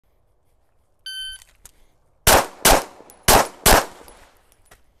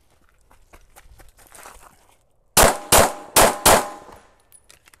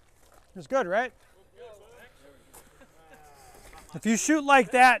That's good, right? If you shoot like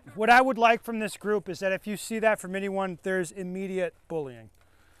that, what I would like from this group is that if you see that from anyone, there's immediate bullying.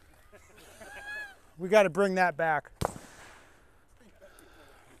 We got to bring that back.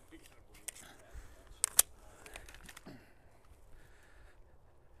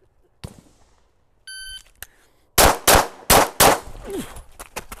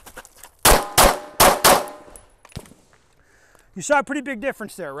 You saw a pretty big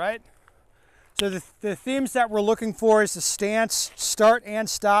difference there, right? So the themes that we're looking for is the stance, start and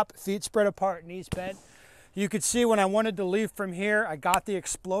stop, feet spread apart, knees bent. You could see when I wanted to leave from here, I got the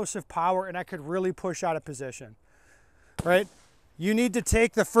explosive power and I could really push out of position, right? You need to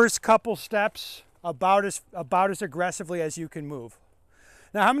take the first couple steps about as aggressively as you can move.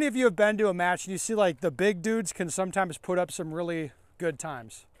 Now, how many of you have been to a match and you see like the big dudes can sometimes put up some really good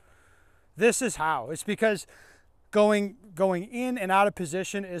times? This is how. It's because going in and out of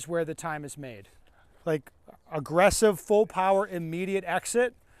position is where the time is made. Like aggressive, full power, immediate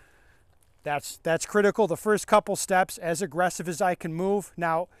exit, that's critical. The first couple steps, as aggressive as I can move.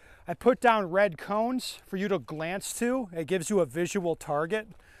 Now, I put down red cones for you to glance to. It gives you a visual target.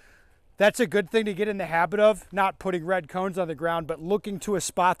 That's a good thing to get in the habit of, not putting red cones on the ground, but looking to a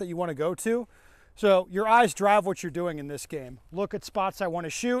spot that you want to go to. So your eyes drive what you're doing in this game. Look at spots I want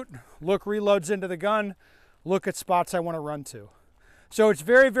to shoot, look reloads into the gun, look at spots I want to run to. So it's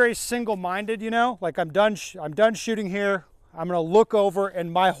very, very single-minded, you know, like I'm done shooting here. I'm going to look over,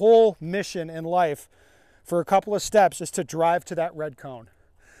 and my whole mission in life for a couple of steps is to drive to that red cone.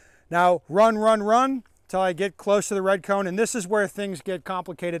 Now, run till I get close to the red cone, and this is where things get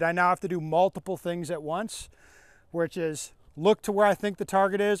complicated. I now have to do multiple things at once, which is look to where I think the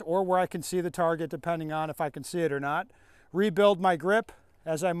target is or where I can see the target, depending on if I can see it or not. Rebuild my grip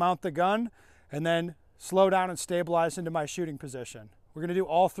as I mount the gun, and then slow down and stabilize into my shooting position. We're gonna do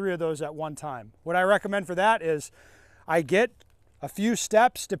all three of those at one time. What I recommend for that is I get a few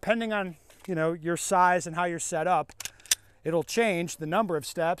steps, depending on, you know, your size and how you're set up. It'll change the number of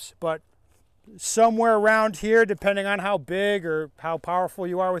steps, but somewhere around here, depending on how big or how powerful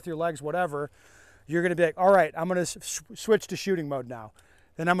you are with your legs, whatever, you're gonna be like, all right, I'm gonna switch to shooting mode now.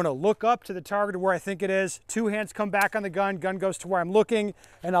 Then I'm gonna look up to the target where I think it is, two hands come back on the gun goes to where I'm looking,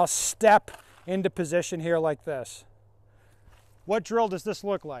 and I'll step into position here like this. What drill does this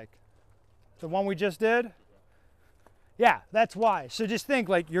look like? The one we just did? Yeah, that's why. So just think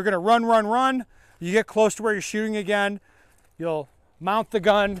like you're gonna run, you get close to where you're shooting again, you'll mount the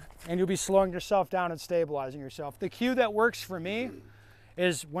gun, and you'll be slowing yourself down and stabilizing yourself. The cue that works for me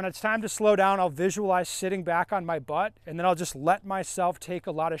is when it's time to slow down, I'll visualize sitting back on my butt, and then I'll just let myself take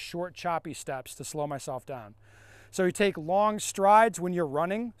a lot of short, choppy steps to slow myself down. So you take long strides when you're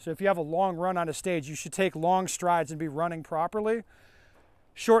running. So if you have a long run on a stage, you should take long strides and be running properly.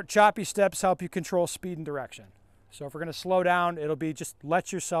 Short, choppy steps help you control speed and direction. So if we're gonna slow down, it'll be just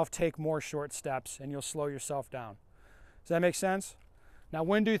let yourself take more short steps and you'll slow yourself down. Does that make sense? Now,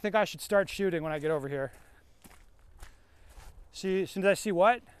 when do you think I should start shooting when I get over here? See, as soon as I see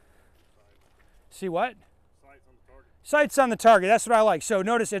what? See what? Sights on the target. Sights on the target, that's what I like. So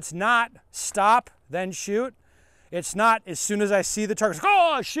notice it's not stop, then shoot. It's not as soon as I see the target,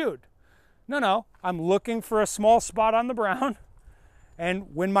 oh, shoot. No, I'm looking for a small spot on the brown.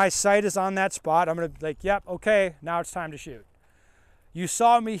 And when my sight is on that spot, I'm gonna be like, yep, okay, now it's time to shoot. You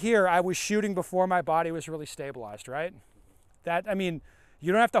saw me here, I was shooting before my body was really stabilized, right? I mean,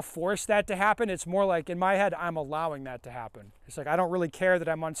 you don't have to force that to happen. It's more like in my head, I'm allowing that to happen. It's like, I don't really care that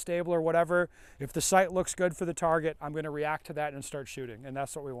I'm unstable or whatever. If the sight looks good for the target, I'm gonna react to that and start shooting, and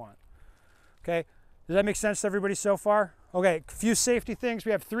that's what we want, okay? Does that make sense to everybody so far? Okay, a few safety things.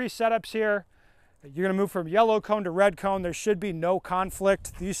 We have 3 setups here. You're gonna move from yellow cone to red cone. There should be no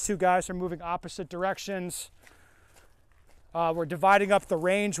conflict. These two guys are moving opposite directions. We're dividing up the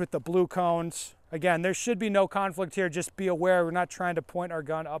range with the blue cones. Again, there should be no conflict here. Just be aware, we're not trying to point our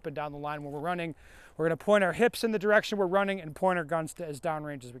gun up and down the line when we're running. We're gonna point our hips in the direction we're running and point our guns to as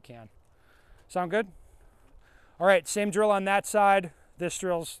downrange as we can. Sound good? All right, same drill on that side. This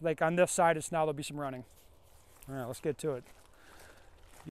drill's like on this side, it's now there'll be some running. All right, let's get to it.